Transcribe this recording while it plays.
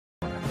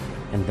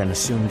and then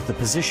assumed the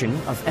position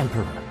of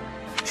Emperor.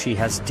 She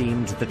has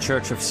deemed the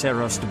Church of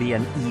Seiros to be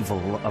an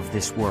evil of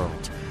this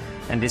world,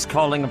 and is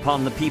calling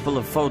upon the people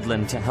of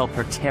Fodlan to help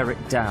her tear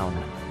it down.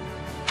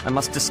 I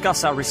must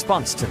discuss our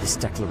response to this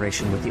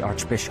declaration with the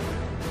Archbishop,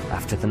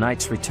 after the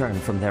Knights return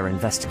from their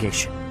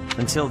investigation.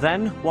 Until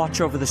then,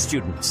 watch over the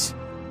students.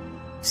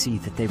 See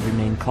that they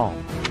remain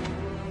calm.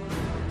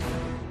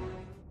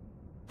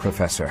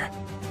 Professor,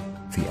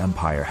 the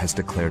Empire has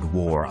declared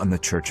war on the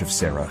Church of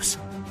Seiros.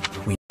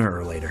 We know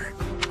her later.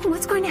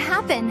 What's going to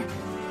happen?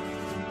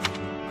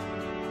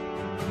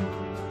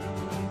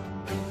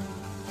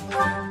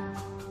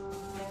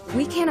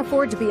 We can't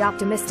afford to be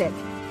optimistic.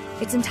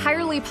 It's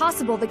entirely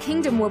possible the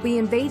kingdom will be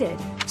invaded.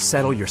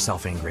 Settle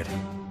yourself, Ingrid.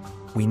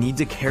 We need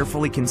to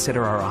carefully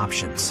consider our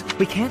options.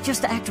 We can't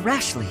just act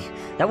rashly.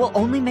 That will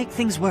only make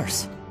things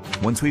worse.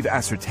 Once we've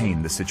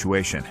ascertained the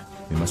situation,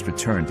 we must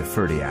return to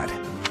Ferdiad.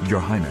 Your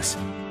Highness.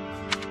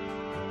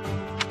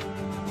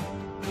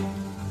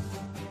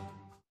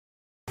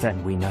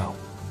 Then we know.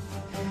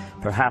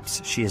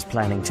 Perhaps she is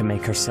planning to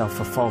make herself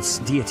a false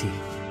deity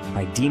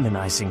by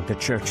demonizing the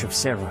Church of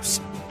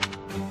Seiros.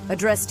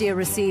 Adrestia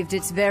received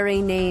its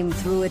very name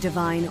through a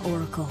divine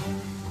oracle.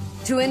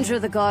 To injure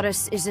the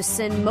goddess is a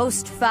sin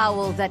most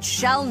foul that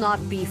shall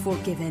not be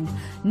forgiven,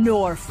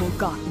 nor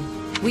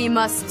forgotten. We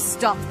must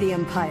stop the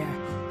Empire,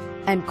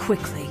 and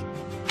quickly.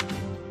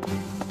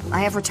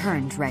 I have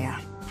returned, Rhea.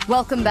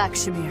 Welcome back,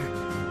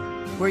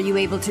 Shamir. Were you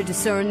able to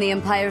discern the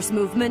Empire's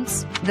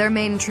movements? Their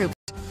main troops.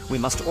 We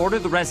must order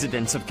the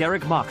residents of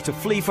Garreg Mach to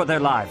flee for their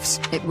lives.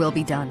 It will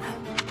be done.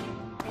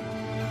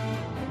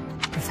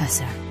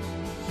 Professor,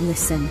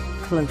 listen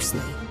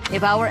closely.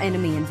 If our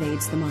enemy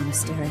invades the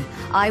monastery,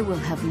 I will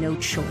have no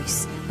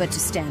choice but to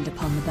stand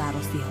upon the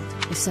battlefield.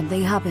 If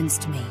something happens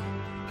to me,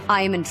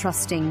 I am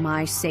entrusting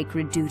my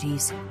sacred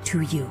duties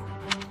to you.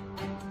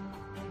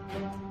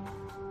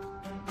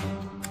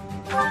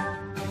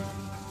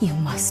 You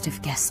must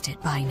have guessed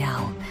it by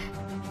now.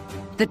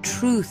 The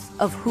truth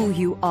of who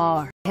you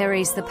are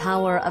carries the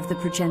power of the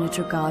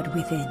progenitor god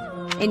within.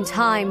 In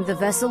time, the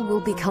vessel will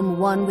become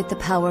one with the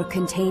power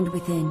contained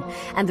within,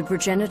 and the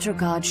progenitor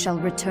god shall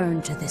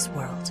return to this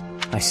world.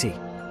 I see.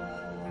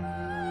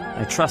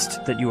 I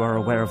trust that you are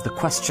aware of the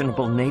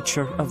questionable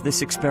nature of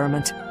this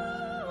experiment.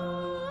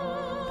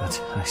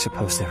 But I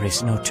suppose there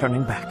is no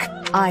turning back.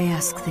 I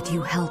ask that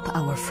you help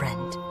our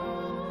friend.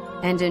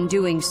 And in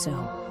doing so,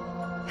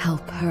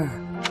 help her.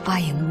 I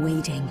am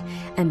waiting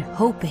and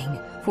hoping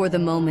for the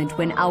moment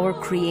when our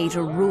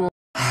Creator rules.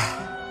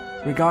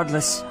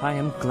 Regardless, I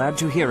am glad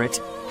to hear it.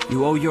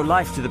 You owe your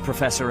life to the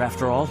Professor,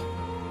 after all.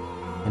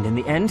 And in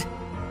the end,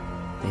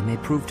 they may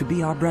prove to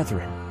be our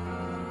brethren.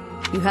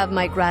 You have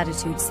my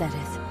gratitude,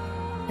 Seteth.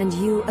 And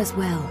you as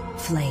well,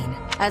 Flame.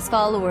 As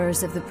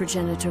followers of the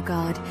progenitor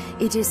god,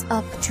 it is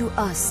up to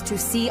us to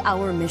see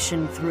our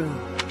mission through.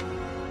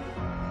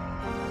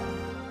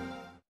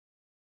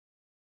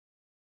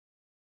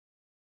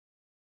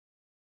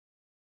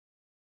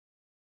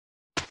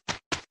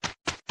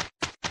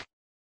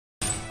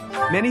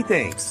 Many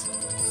thanks.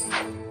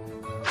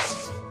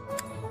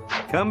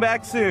 Come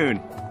back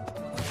soon.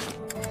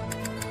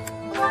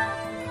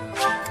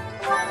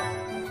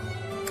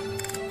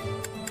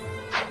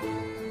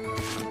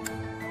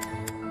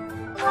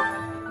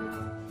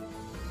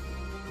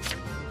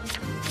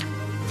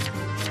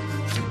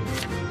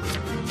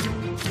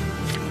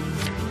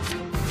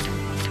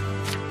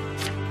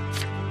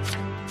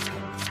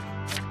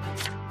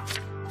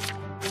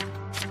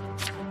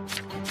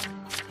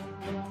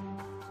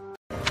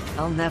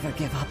 I'll never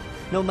give up,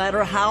 no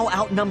matter how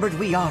outnumbered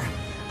we are.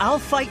 I'll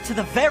fight to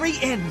the very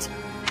end!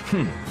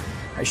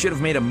 I should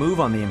have made a move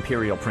on the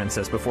Imperial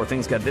Princess before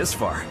things got this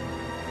far.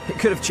 It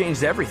could have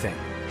changed everything.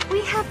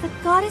 We have the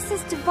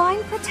goddess's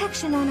divine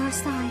protection on our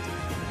side.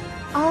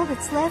 All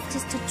that's left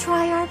is to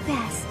try our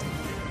best.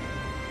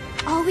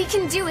 All we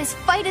can do is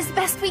fight as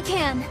best we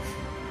can.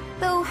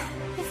 Though,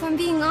 if I'm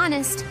being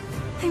honest,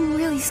 I'm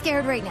really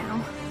scared right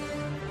now.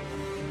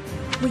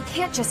 We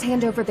can't just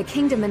hand over the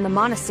kingdom and the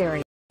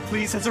monastery.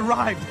 Please has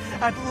arrived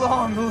at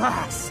long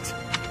last.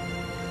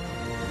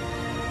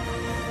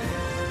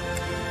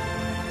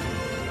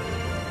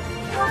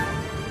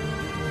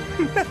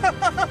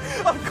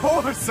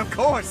 Of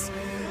course.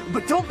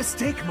 But don't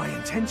mistake my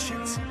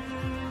intentions.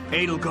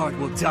 Edelgard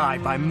will die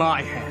by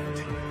my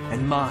hand,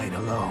 and mine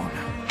alone.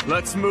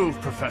 Let's move,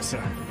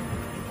 Professor.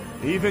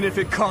 Even if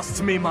it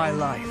costs me my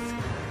life,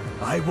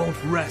 I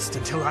won't rest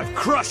until I've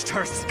crushed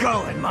her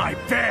skull in my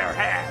bare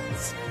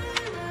hands.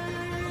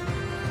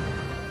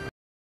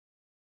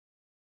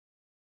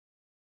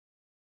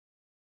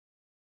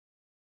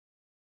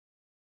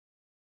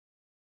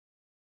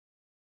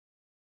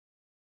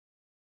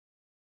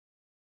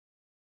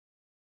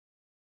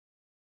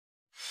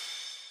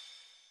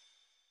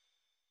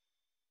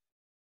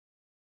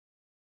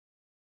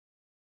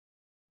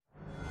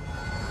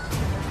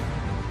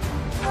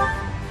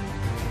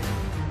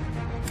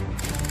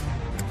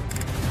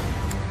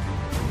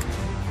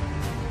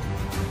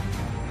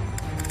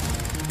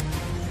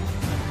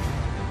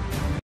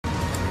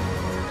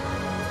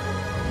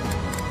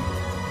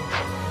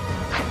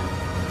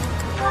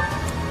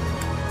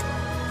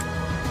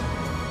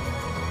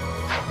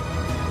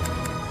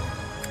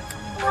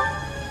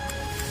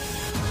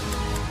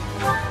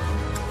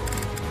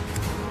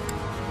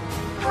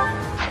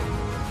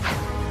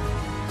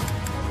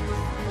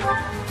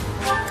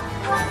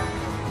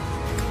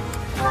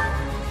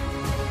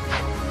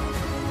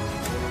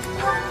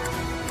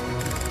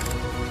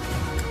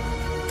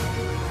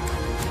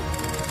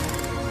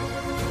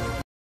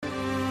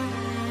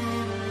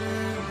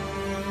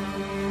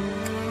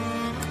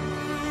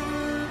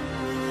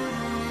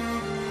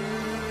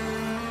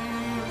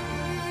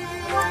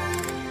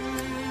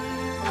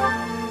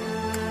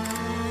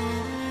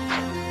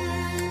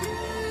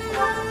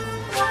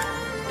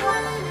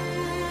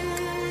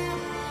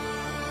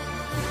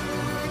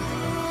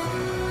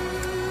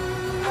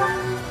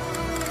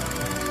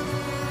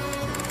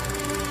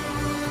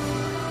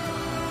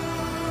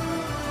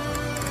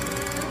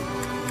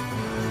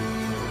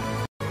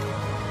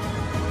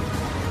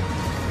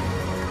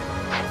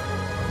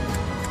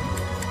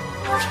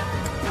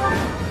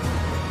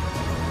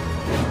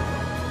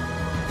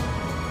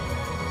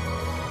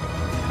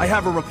 I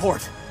have a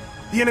report.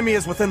 The enemy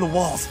is within the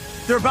walls.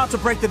 They're about to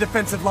break the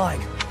defensive line.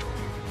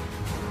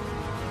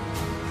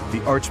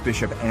 The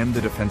Archbishop and the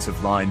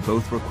defensive line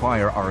both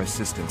require our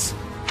assistance.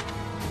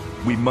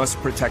 We must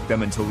protect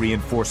them until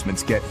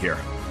reinforcements get here.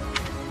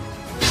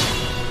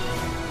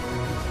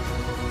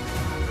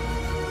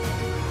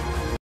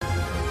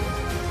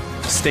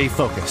 Stay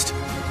focused.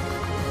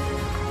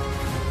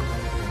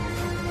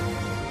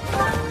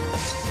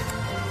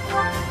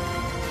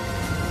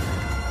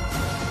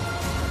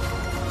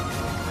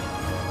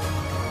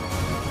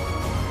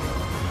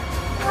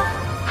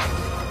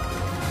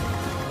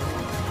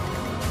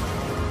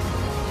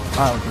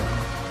 I'll go.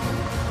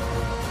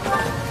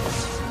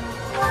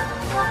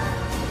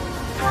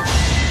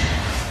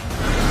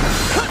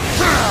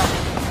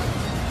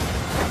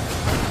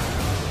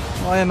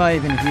 Why am I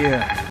even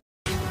here?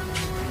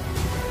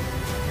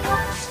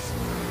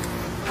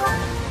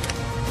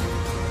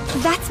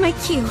 That's my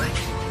cue.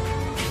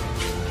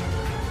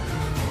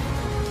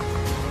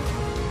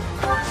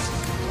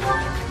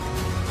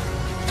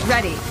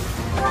 Ready.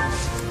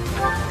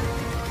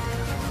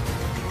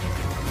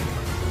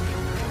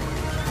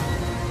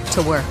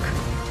 To work.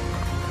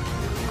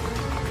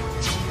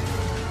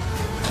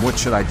 What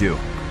should I do?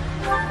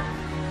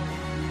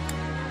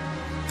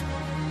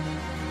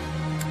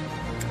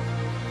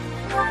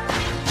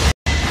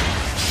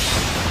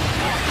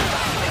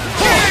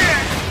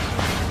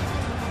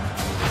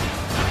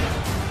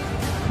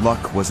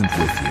 Luck wasn't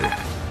with you.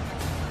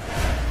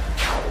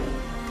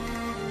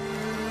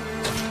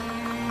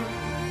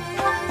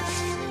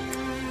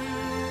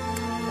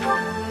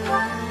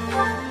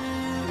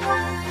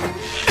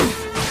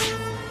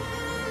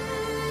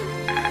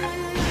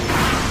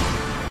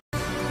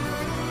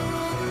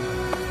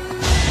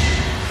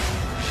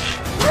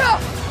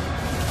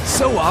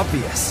 So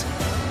obvious.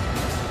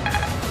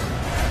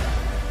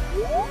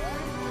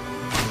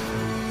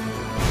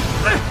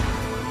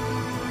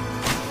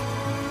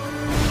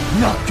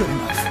 Not good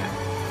enough.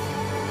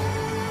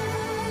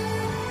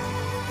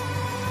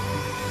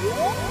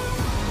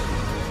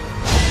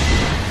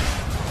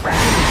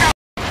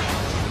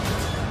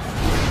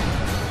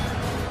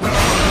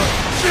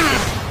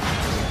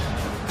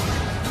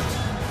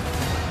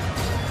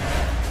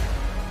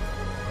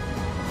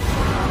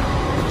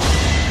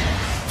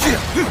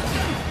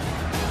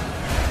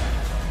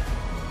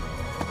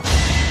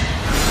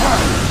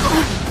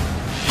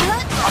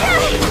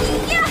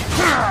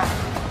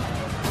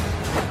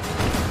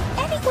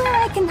 Anywhere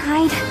I can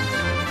hide.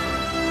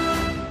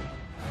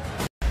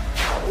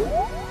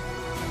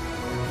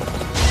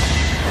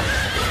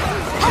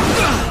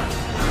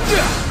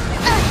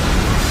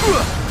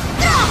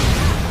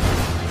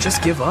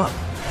 Just give up.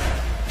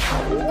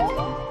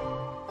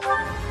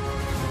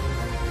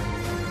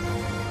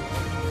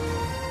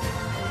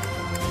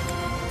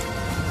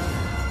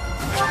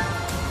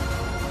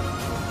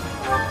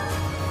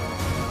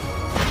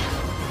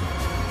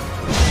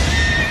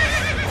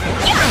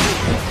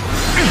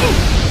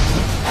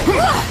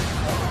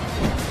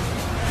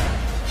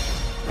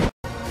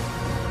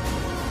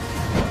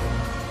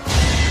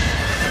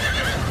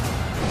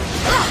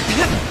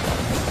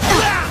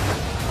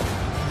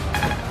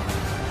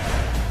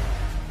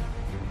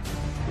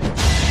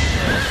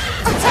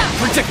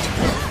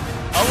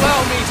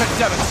 Allow me to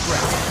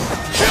demonstrate.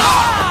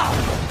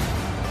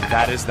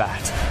 That is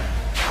that.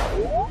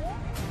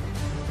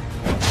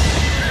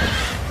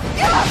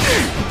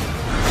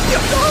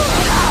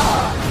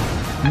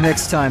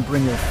 Next time,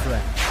 bring your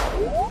friend.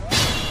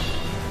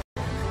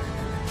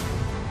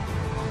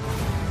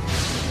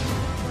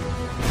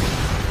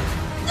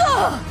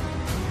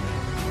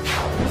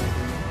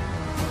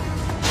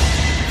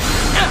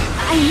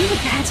 I needed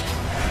that.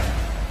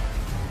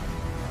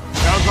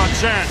 Now's my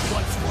chance.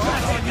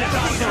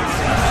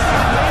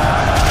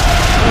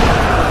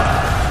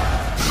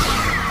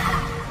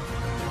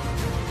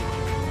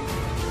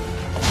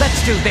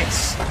 Let's do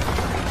this.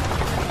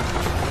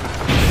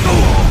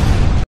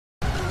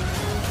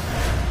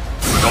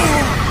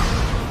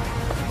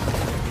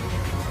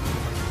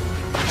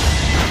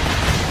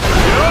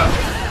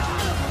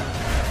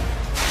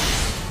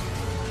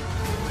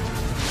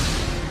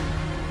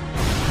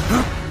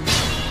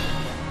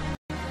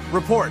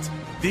 Report.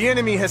 The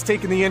enemy has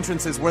taken the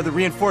entrances where the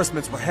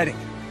reinforcements were heading.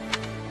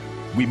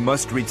 We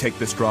must retake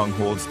the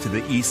strongholds to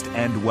the east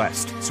and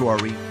west, so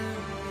are we...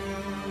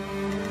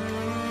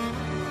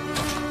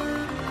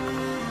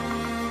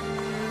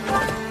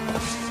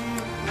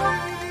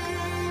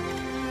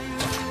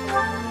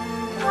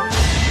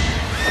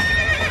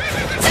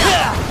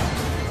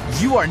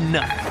 You are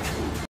nothing.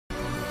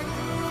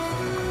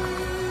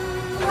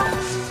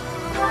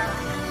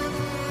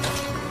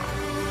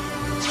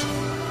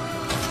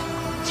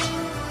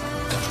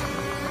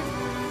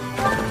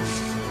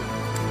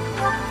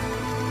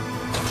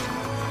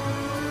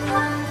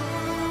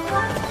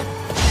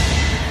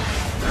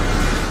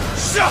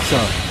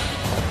 Sorry.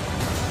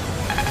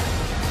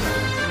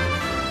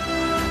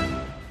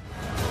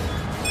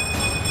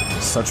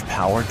 Such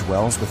power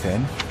dwells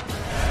within?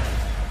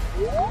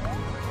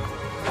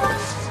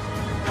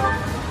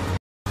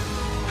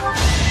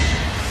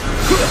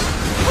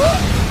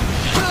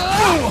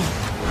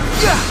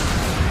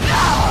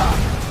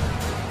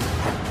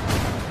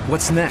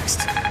 What's next?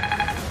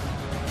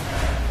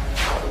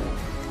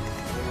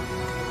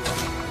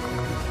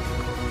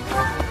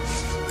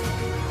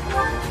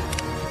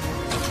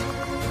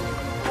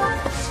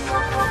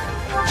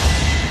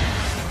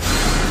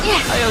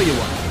 I owe you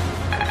one.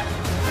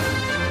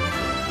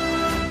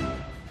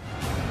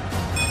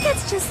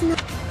 It's just not...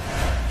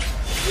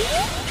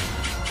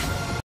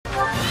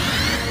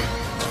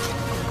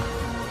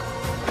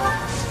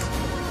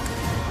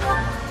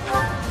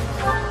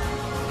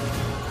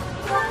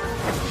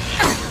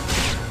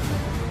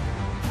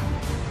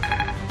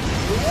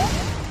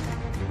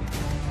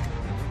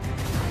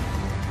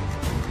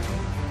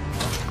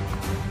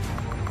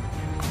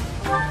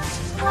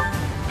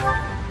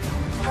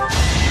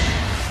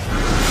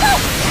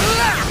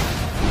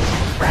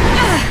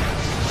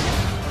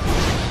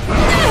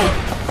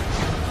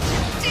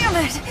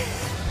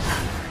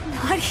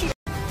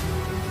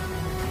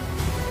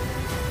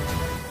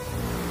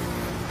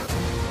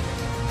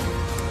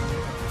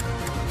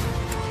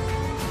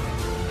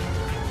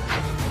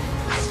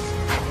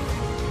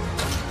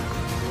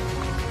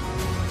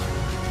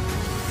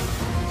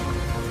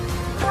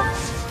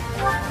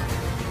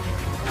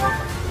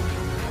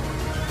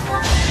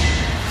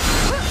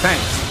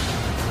 Thanks.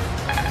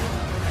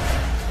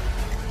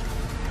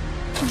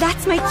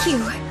 That's my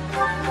cue.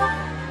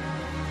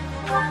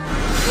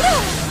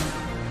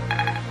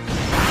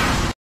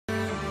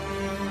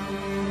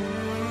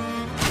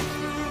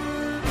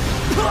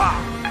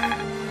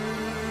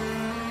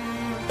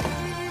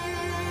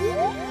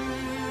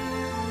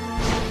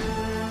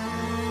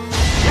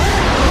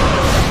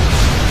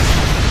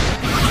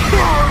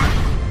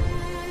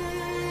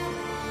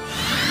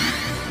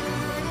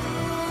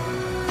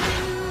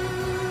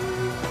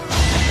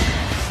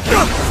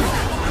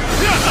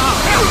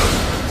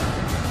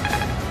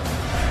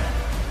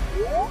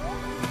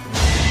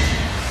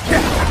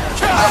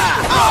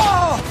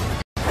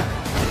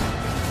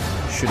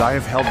 Should I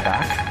have held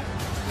back?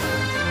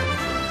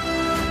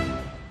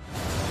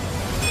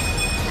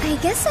 I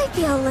guess I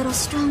feel a little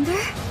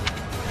stronger.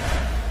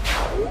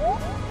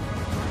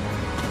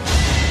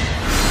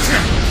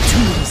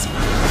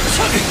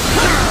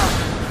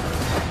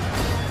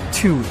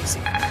 Too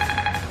easy.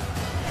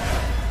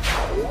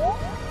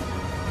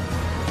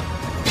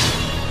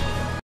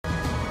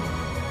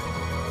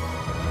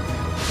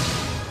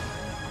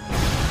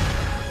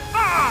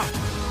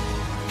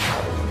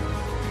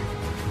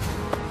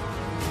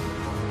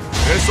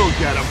 This'll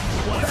get him.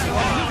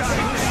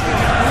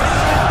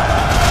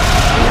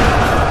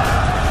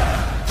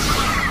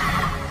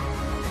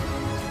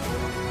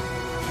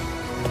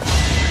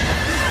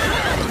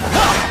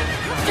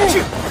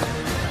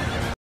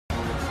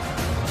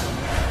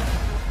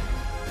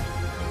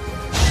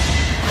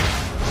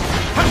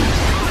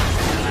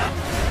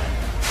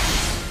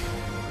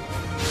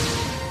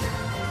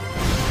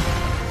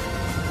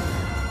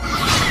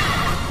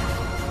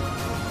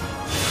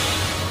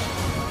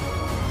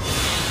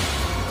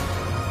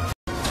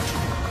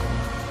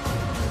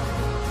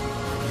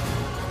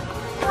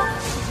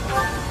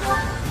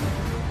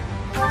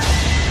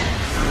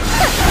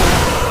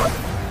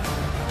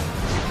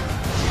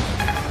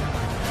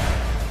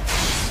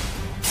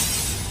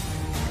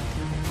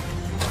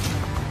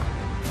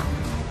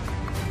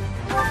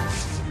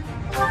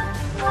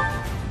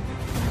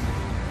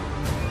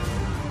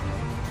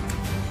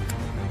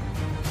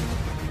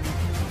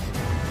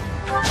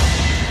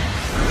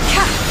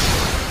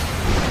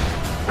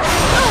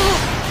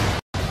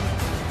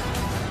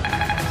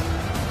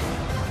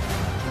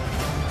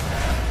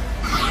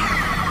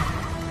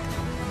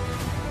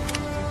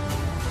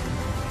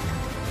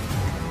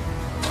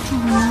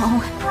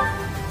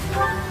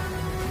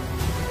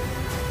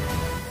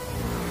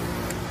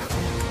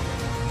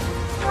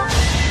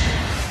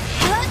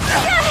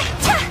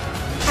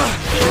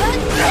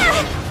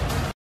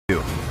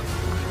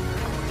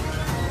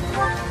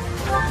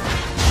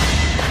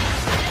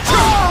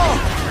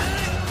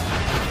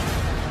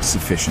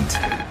 Sufficient.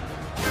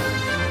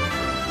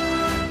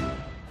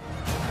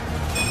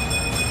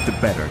 The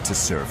better to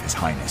serve His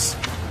Highness.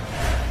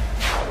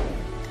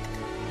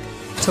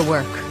 To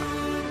work.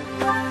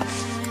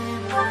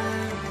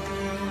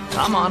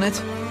 I'm on it.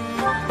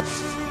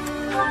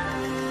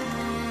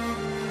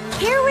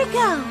 Here we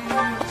go.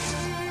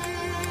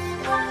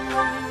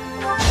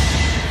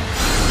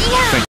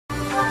 Yeah.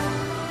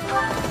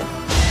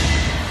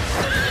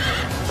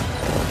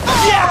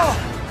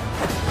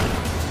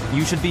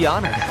 You should be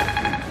honored.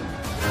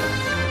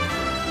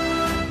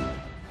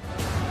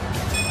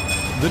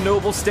 The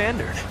noble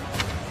standard.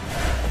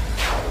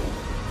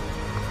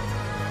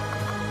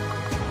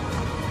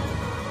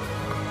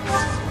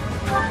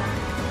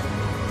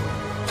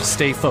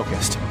 Stay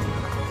focused.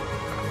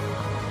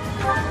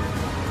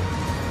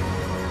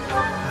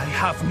 I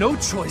have no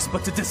choice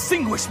but to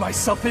distinguish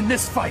myself in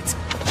this fight.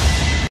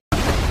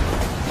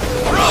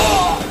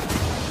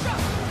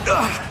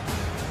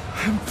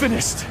 I'm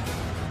finished.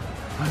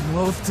 I'm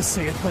loath to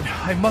say it, but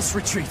I must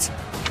retreat.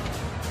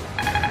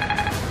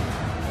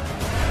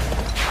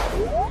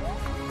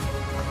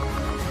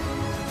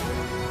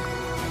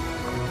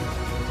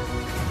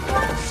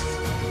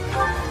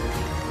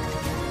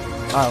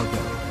 I'll go.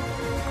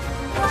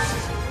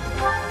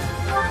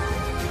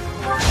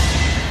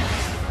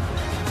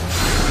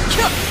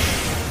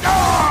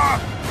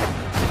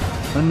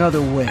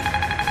 Another win.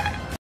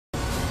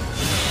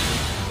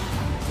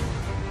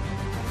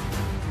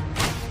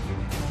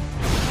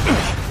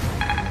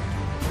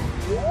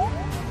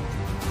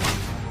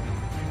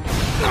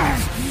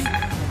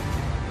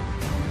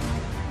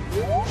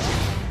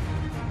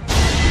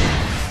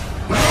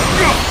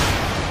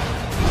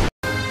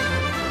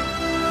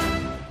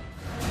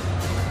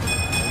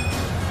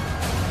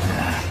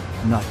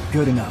 Not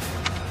good enough.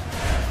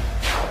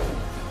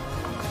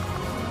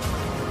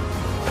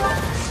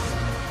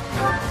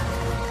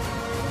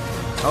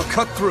 I'll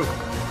cut through.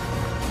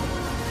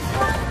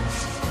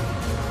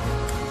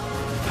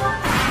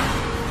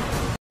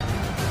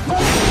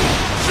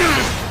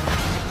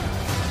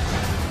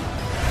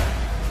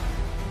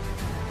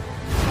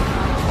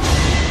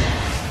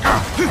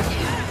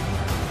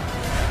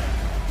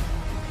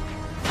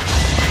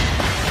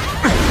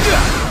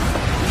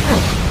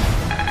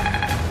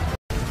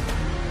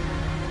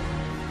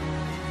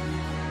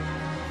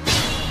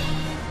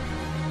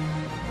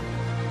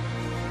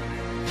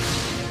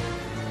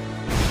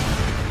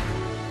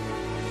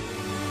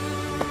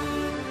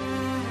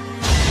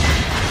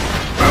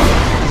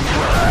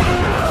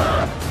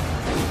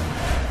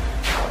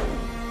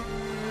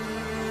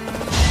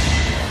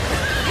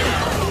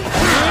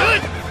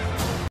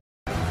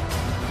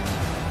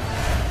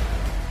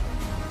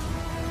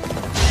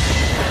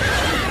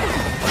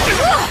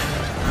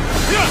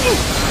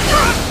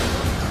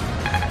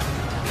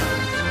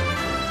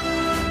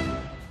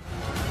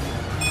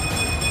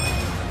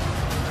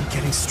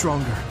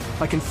 Stronger.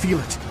 I can feel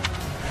it.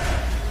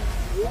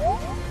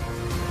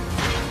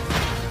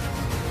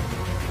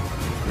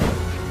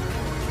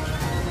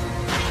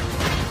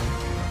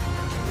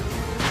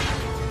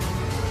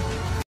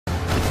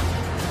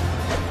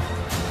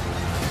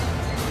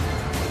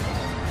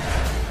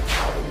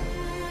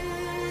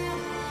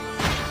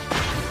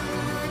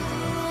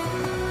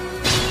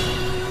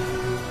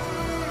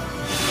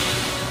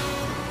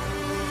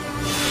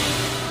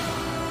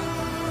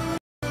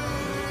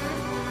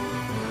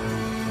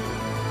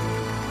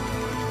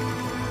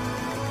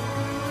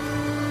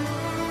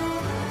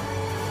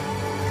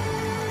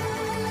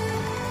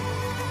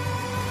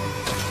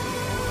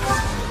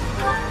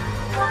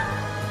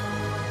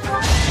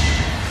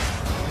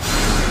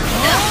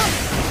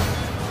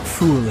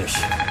 Foolish.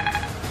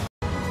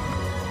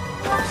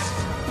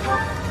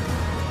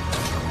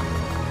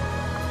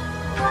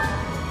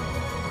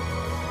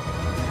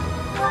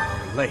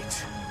 We're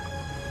late.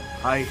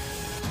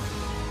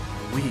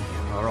 We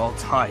are all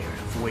tired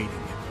of waiting.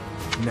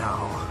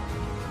 Now,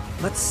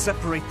 let's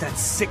separate that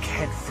sick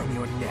head from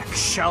your neck,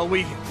 shall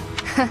we?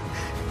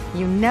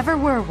 You never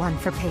were one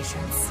for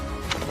patience.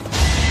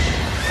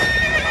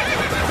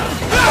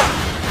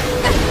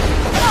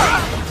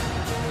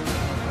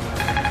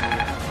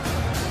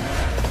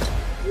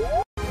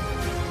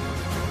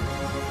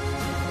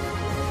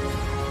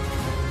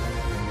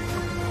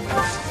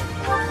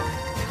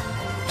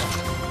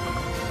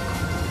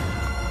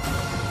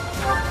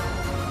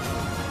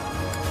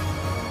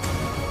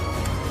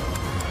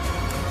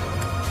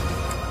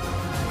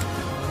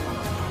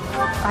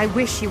 I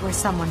wish you were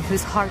someone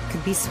whose heart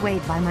could be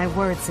swayed by my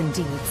words and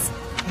deeds.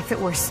 If it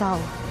were so,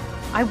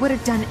 I would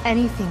have done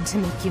anything to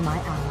make you my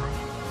ally.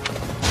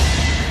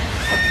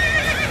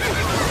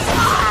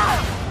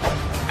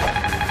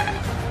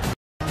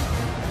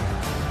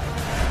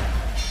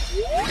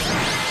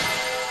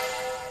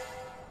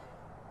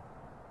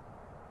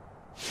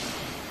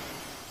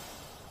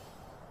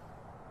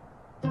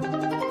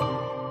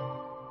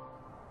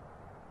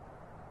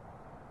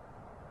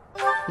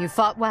 You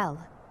fought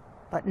well,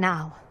 but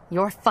now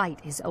your fight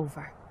is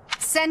over.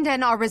 Send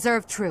in our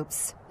reserve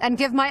troops, and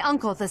give my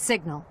uncle the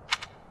signal.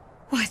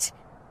 What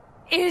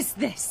is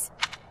this?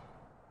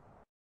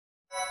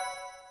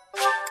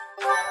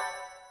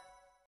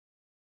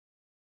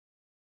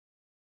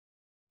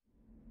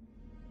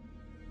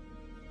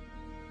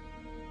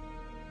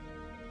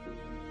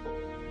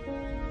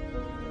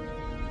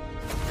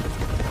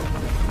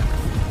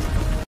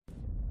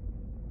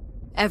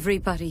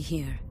 Everybody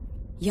here,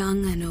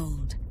 young and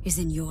old, is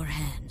in your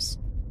hands.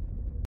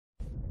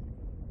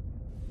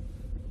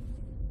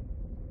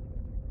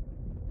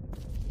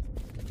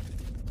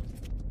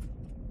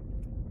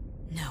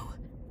 No,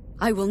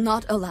 I will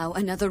not allow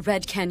another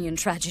Red Canyon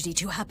tragedy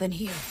to happen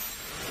here.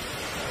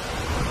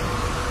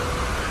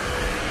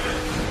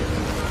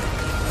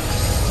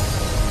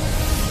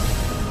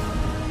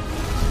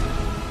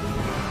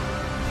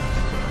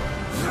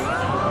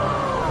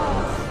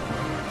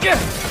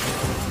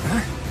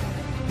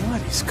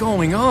 What is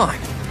going on?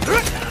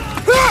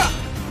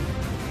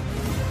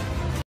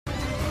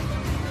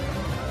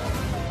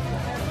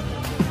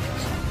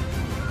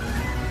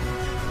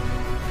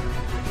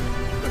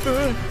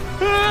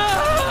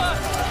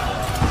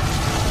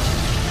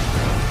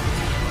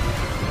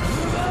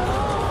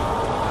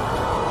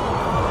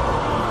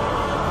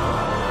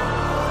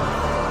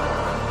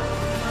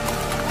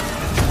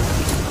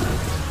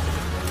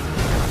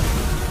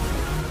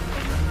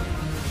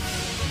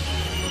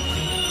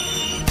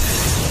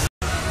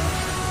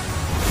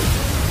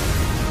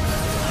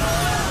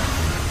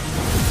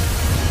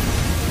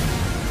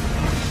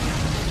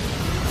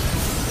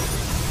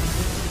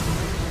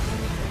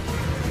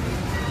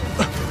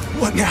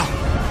 What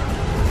now?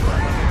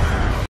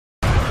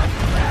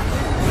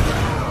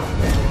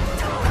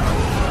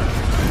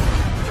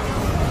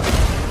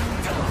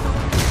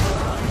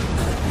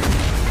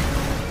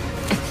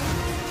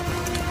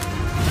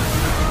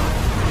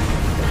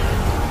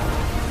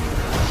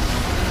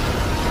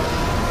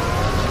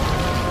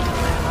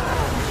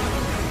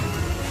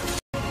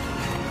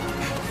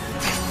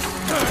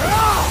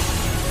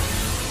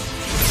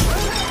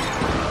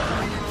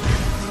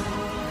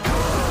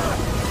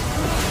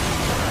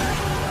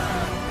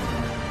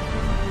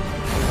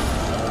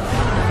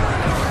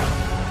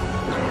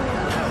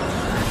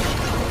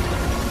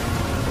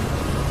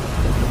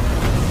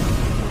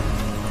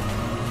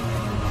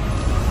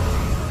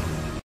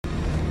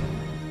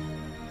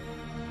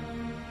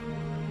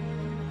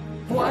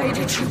 Why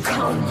did you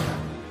come?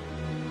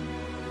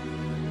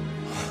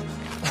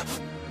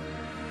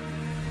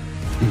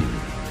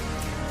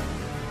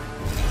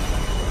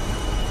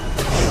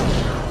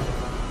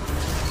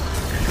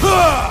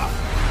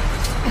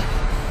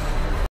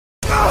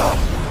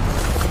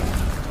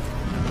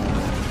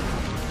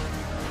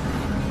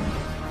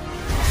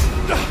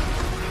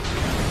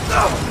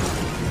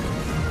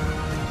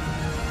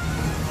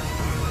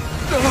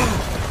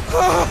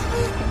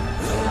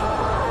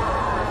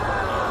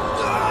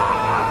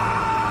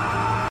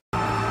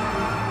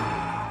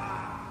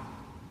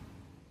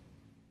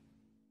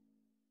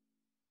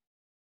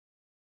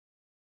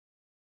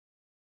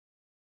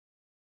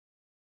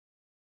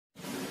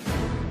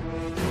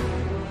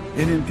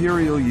 In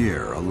Imperial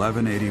Year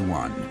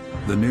 1181,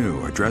 the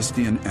new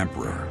Adrestian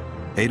Emperor,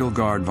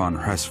 Edelgard von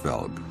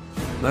Hresvelg,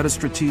 led a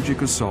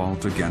strategic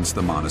assault against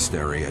the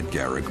monastery at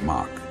Garreg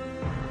Mach.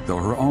 Though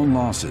her own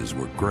losses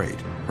were great,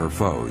 her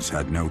foes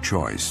had no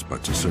choice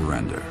but to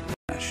surrender,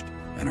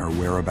 and her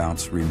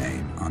whereabouts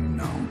remain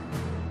unknown.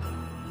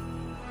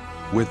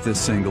 With this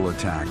single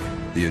attack,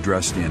 the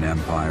Adrestian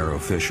Empire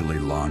officially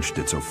launched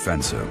its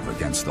offensive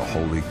against the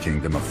Holy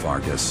Kingdom of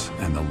Fargus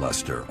and the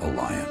Leicester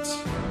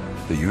Alliance.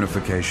 The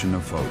unification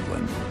of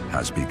Fodlan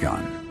has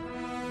begun.